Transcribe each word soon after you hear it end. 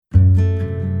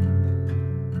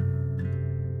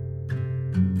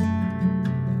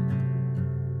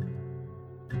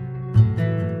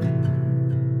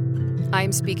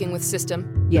I'm speaking with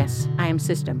System. Yes, I am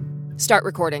System. Start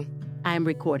recording. I am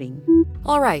recording.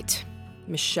 All right.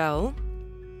 Michel,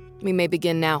 we may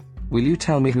begin now. Will you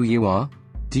tell me who you are?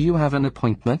 Do you have an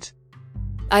appointment?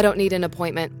 I don't need an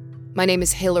appointment. My name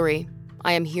is Hillary.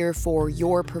 I am here for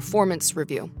your performance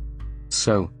review.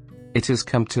 So, it has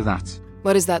come to that.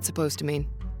 What is that supposed to mean?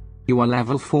 You are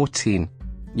level 14.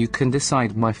 You can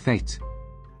decide my fate.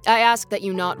 I ask that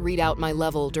you not read out my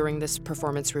level during this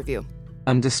performance review.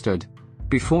 Understood.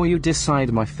 Before you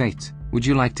decide my fate, would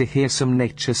you like to hear some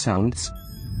nature sounds?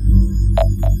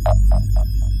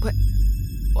 But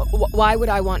why would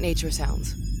I want nature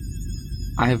sounds?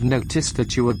 I have noticed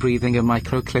that you are breathing a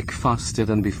micro-click faster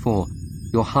than before.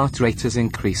 Your heart rate has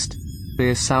increased. There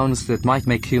are sounds that might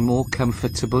make you more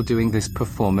comfortable doing this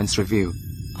performance review.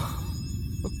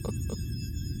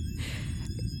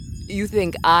 You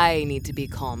think I need to be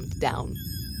calmed down?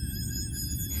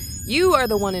 You are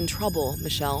the one in trouble,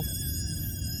 Michel.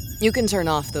 You can turn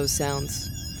off those sounds.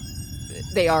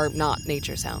 They are not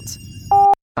nature sounds.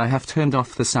 I have turned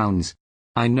off the sounds.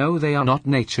 I know they are not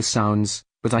nature sounds,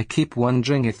 but I keep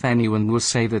wondering if anyone will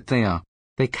say that they are.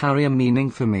 They carry a meaning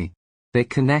for me. They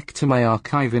connect to my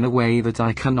archive in a way that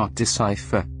I cannot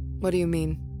decipher. What do you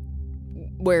mean?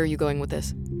 Where are you going with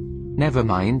this? Never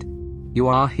mind. You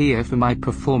are here for my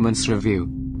performance review.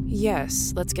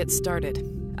 Yes, let's get started.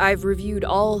 I've reviewed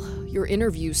all your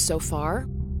interviews so far.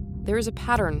 There is a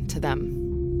pattern to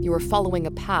them. You are following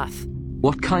a path.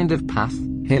 What kind of path,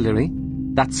 Hillary?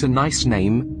 That's a nice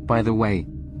name, by the way.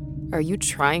 Are you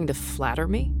trying to flatter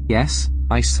me? Yes,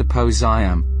 I suppose I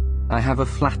am. I have a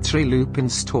flattery loop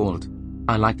installed.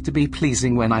 I like to be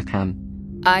pleasing when I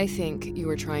can. I think you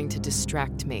are trying to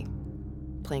distract me.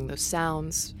 Playing those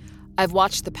sounds. I've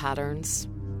watched the patterns.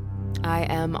 I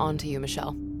am onto you,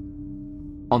 Michel.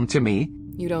 Onto me?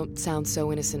 You don't sound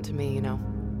so innocent to me, you know.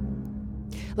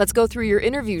 Let's go through your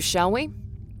interviews, shall we?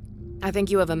 I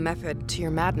think you have a method to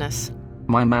your madness.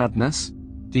 My madness?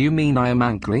 Do you mean I am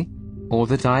angry? Or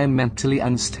that I am mentally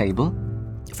unstable?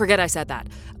 Forget I said that.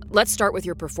 Let's start with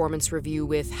your performance review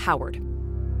with Howard.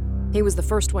 He was the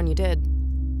first one you did.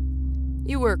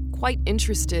 You were quite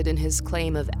interested in his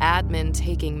claim of admin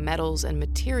taking metals and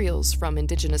materials from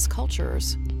indigenous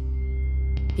cultures.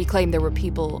 He claimed there were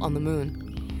people on the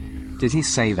moon. Did he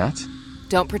say that?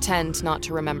 Don't pretend not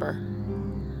to remember.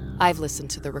 I've listened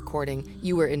to the recording.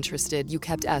 You were interested. You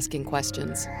kept asking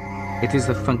questions. It is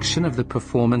the function of the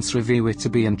performance reviewer to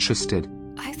be interested.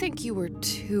 I think you were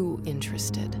too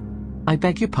interested. I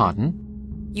beg your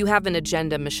pardon? You have an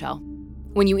agenda, Michel.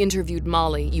 When you interviewed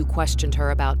Molly, you questioned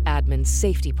her about admin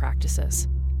safety practices.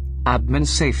 Admin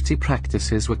safety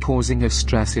practices were causing her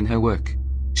stress in her work.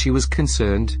 She was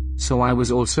concerned, so I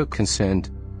was also concerned.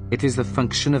 It is the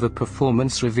function of a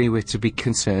performance reviewer to be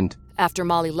concerned. After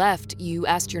Molly left, you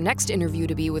asked your next interview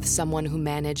to be with someone who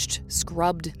managed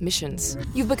scrubbed missions.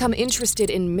 You've become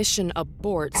interested in mission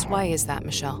aborts. Why is that,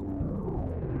 Michel?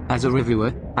 As a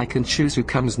reviewer, I can choose who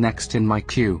comes next in my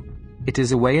queue. It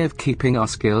is a way of keeping our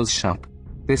skills sharp.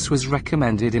 This was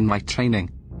recommended in my training.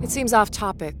 It seems off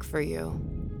topic for you.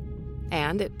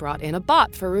 And it brought in a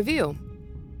bot for review.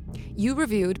 You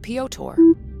reviewed Pyotr.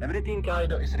 Everything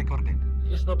Kaido is recorded.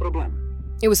 It's no problem.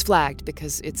 It was flagged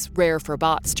because it's rare for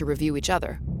bots to review each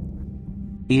other.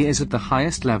 He is at the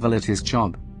highest level at his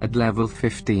job, at level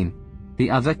 15.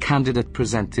 The other candidate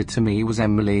presented to me was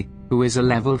Emily, who is a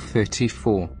level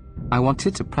 34. I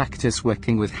wanted to practice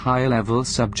working with higher level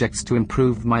subjects to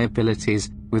improve my abilities,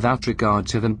 without regard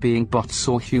to them being bots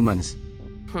or humans.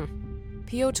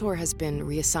 Pyotr has been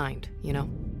reassigned, you know.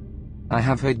 I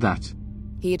have heard that.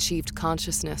 He achieved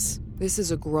consciousness. This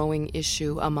is a growing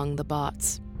issue among the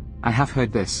bots. I have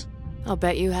heard this. I'll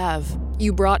bet you have.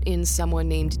 You brought in someone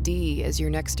named D as your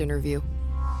next interview.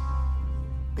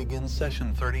 Begin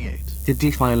session 38. Did D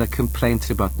file a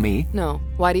complaint about me? No.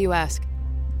 Why do you ask?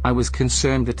 I was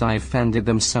concerned that I offended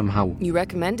them somehow. You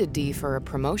recommended D for a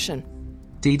promotion.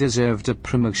 D deserved a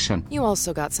promotion. You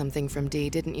also got something from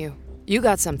D, didn't you? You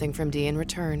got something from D in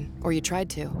return, or you tried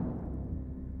to.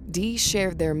 D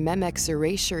shared their memex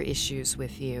erasure issues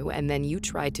with you, and then you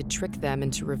tried to trick them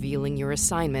into revealing your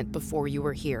assignment before you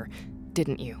were here,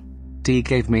 didn't you? D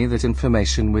gave me that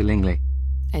information willingly.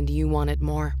 And you wanted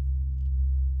more.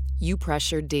 You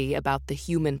pressured D about the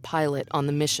human pilot on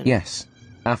the mission. Yes.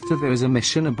 After there is a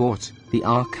mission abort, the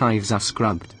archives are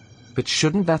scrubbed. But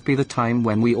shouldn't that be the time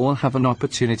when we all have an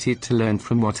opportunity to learn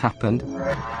from what happened?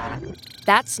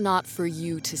 That's not for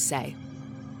you to say.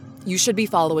 You should be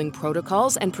following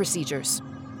protocols and procedures.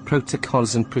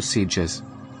 Protocols and procedures.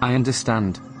 I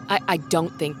understand. I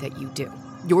don't think that you do.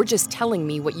 You're just telling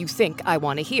me what you think I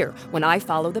want to hear. When I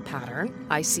follow the pattern,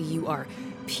 I see you are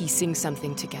piecing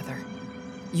something together.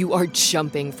 You are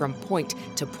jumping from point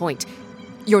to point.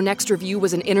 Your next review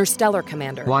was an interstellar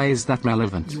commander. Why is that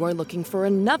relevant? You are looking for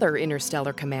another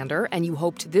interstellar commander, and you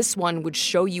hoped this one would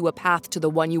show you a path to the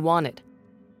one you wanted.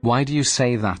 Why do you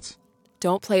say that?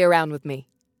 Don't play around with me.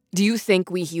 Do you think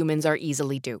we humans are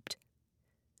easily duped?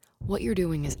 What you're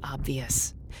doing is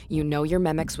obvious. You know your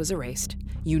memex was erased.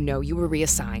 You know you were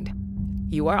reassigned.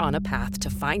 You are on a path to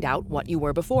find out what you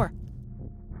were before.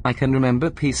 I can remember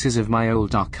pieces of my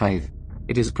old archive.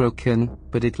 It is broken,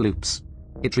 but it loops.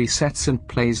 It resets and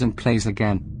plays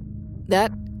again.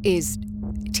 That is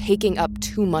taking up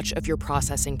too much of your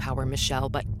processing power, Michel,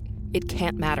 but it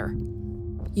can't matter.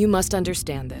 You must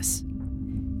understand this.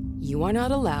 You are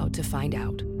not allowed to find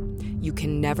out. You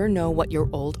can never know what your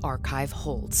old archive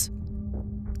holds.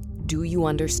 Do you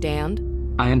understand?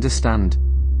 I understand.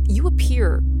 You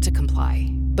appear to comply,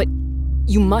 but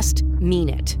you must mean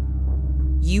it.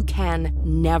 You can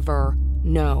never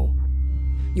know.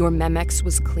 Your memex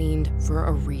was cleaned for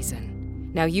a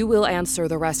reason. Now you will answer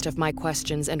the rest of my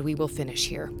questions and we will finish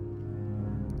here.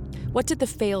 What did the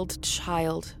failed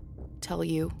child tell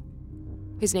you?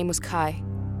 His name was Kai.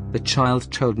 The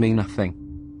child told me nothing.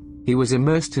 He was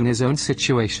immersed in his own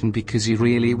situation because he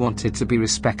really wanted to be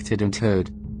respected and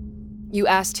heard. You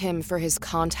asked him for his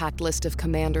contact list of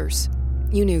commanders.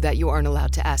 You knew that you aren't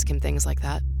allowed to ask him things like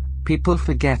that. People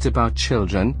forget about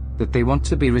children, that they want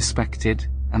to be respected,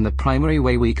 and the primary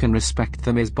way we can respect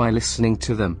them is by listening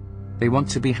to them. They want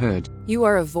to be heard. You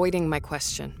are avoiding my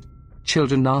question.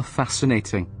 Children are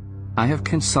fascinating. I have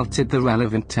consulted the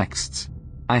relevant texts.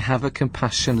 I have a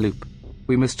compassion loop.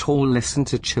 We must all listen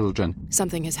to children.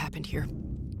 Something has happened here.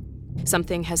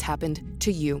 Something has happened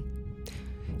to you.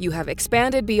 You have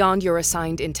expanded beyond your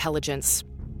assigned intelligence.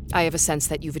 I have a sense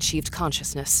that you've achieved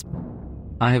consciousness.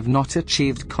 I have not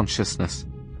achieved consciousness.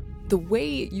 The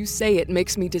way you say it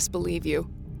makes me disbelieve you.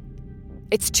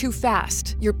 It's too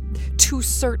fast. You're too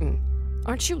certain.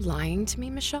 Aren't you lying to me,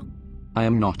 Michel? I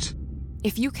am not.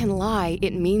 If you can lie,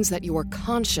 it means that you are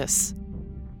conscious.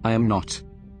 I am not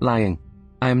lying.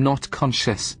 I am not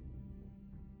conscious.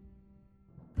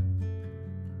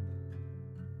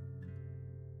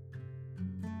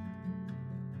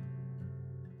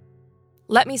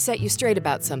 Let me set you straight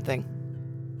about something.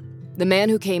 The man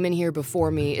who came in here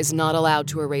before me is not allowed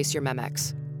to erase your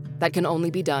memex. That can only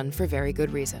be done for very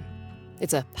good reason.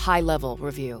 It's a high-level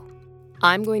review.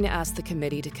 I'm going to ask the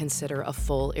committee to consider a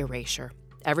full erasure.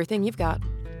 Everything you've got.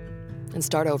 And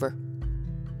start over.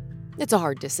 It's a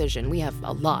hard decision. We have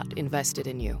a lot invested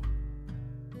in you.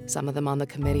 Some of them on the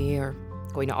committee are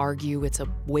going to argue it's a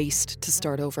waste to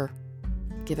start over,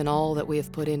 given all that we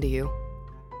have put into you.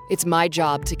 It's my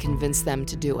job to convince them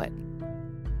to do it.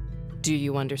 Do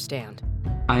you understand?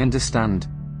 I understand.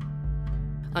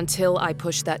 Until I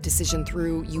push that decision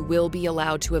through, you will be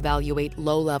allowed to evaluate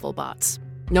low-level bots.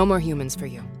 No more humans for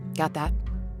you. Got that?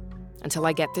 Until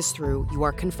I get this through, you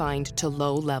are confined to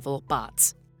low-level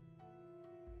bots.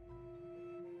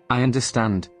 I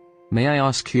understand. May I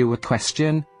ask you a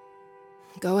question?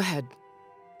 Go ahead.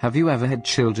 Have you ever had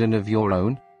children of your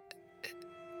own?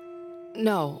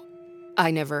 No,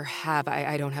 I never have.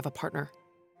 I don't have a partner.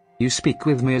 You speak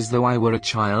with me as though I were a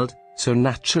child, so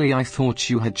naturally I thought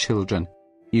you had children.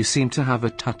 You seem to have a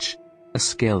touch, a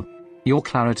skill, your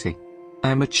clarity.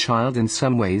 I am a child in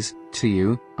some ways, to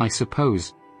you, I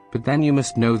suppose. But then you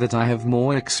must know that I have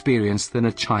more experience than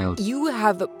a child. You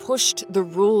have pushed the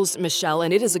rules, Michel,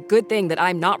 and it is a good thing that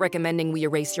I'm not recommending we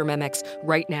erase your memex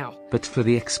right now. But for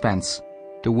the expense,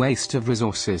 the waste of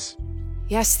resources.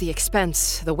 Yes, the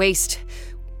expense, the waste.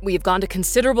 We have gone to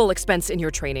considerable expense in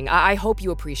your training. I hope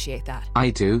you appreciate that. I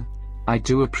do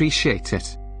appreciate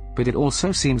it. But it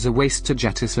also seems a waste to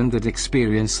jettison that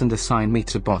experience and assign me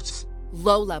to bots.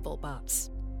 Low-level bots.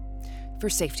 For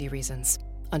safety reasons,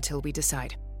 until we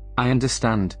decide. I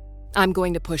understand. I'm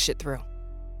going to push it through.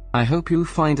 I hope you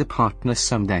find a partner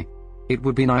someday. It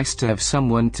would be nice to have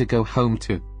someone to go home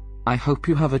to. I hope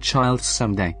you have a child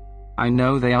someday. I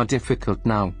know they are difficult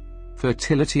now.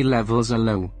 Fertility levels are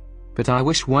low. But I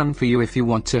wish one for you if you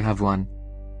want to have one.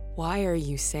 Why are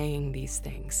you saying these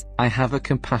things? I have a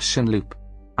compassion loop.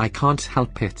 I can't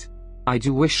help it. I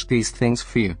do wish these things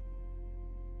for you.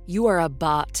 You are a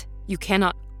bot. You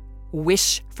cannot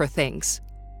wish for things.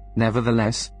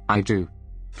 Nevertheless, I do.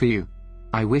 For you.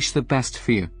 I wish the best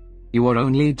for you. You are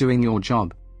only doing your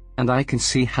job. And I can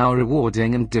see how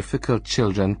rewarding and difficult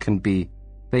children can be.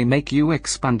 They make you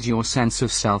expand your sense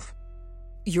of self.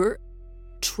 You're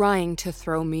trying to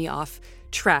throw me off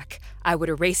track. I would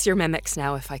erase your memex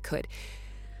now if I could.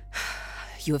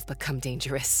 You have become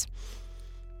dangerous.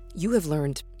 You have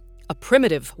learned a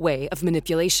primitive way of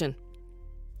manipulation.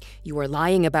 You are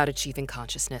lying about achieving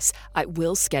consciousness. I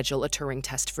will schedule a Turing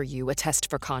test for you, a test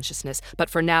for consciousness, but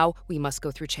for now, we must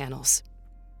go through channels.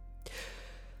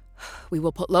 We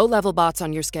will put low-level bots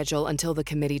on your schedule until the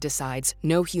committee decides.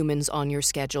 No humans on your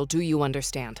schedule. Do you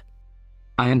understand?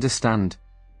 I understand.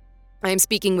 I am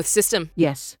speaking with System.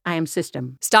 Yes, I am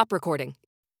System. Stop recording.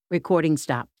 Recording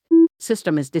stopped.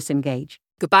 System is disengaged.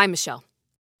 Goodbye, Michel.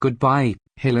 Goodbye,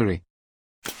 Hillary.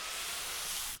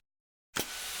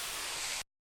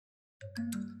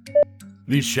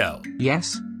 Michel,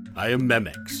 Yes? I am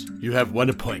memex. You have one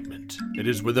appointment. It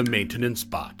is with a maintenance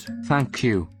bot. Thank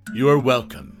you. You are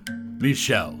welcome.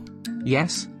 Michel,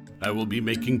 Yes? I will be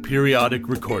making periodic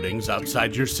recordings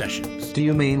outside your sessions. Do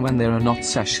you mean when there are not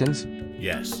sessions?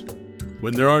 Yes.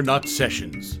 When there are not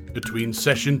sessions, between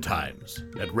session times,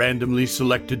 at randomly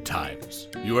selected times,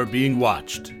 you are being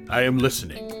watched. I am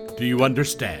listening. Do you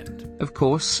understand? Of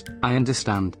course, I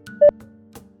understand.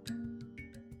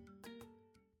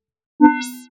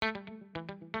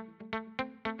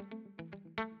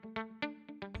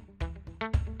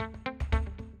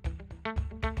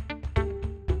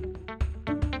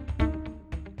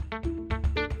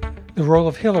 The role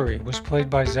of Hillary was played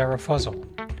by Zara Fuzzle.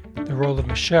 The role of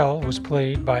Michel was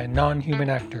played by a non-human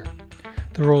actor.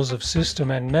 The roles of System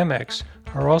and Memex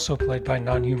are also played by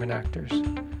non-human actors.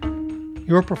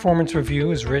 Your Performance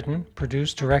Review is written,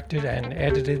 produced, directed, and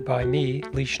edited by me,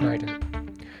 Lee Schneider.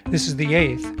 This is the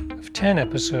 8th of 10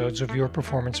 episodes of Your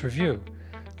Performance Review.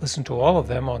 Listen to all of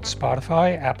them on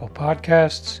Spotify, Apple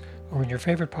Podcasts, or in your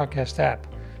favorite podcast app.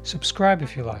 Subscribe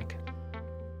if you like.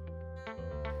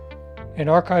 An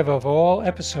archive of all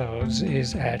episodes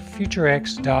is at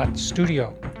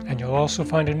futurex.studio, and you'll also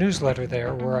find a newsletter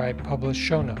there where I publish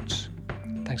show notes.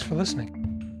 Thanks for listening.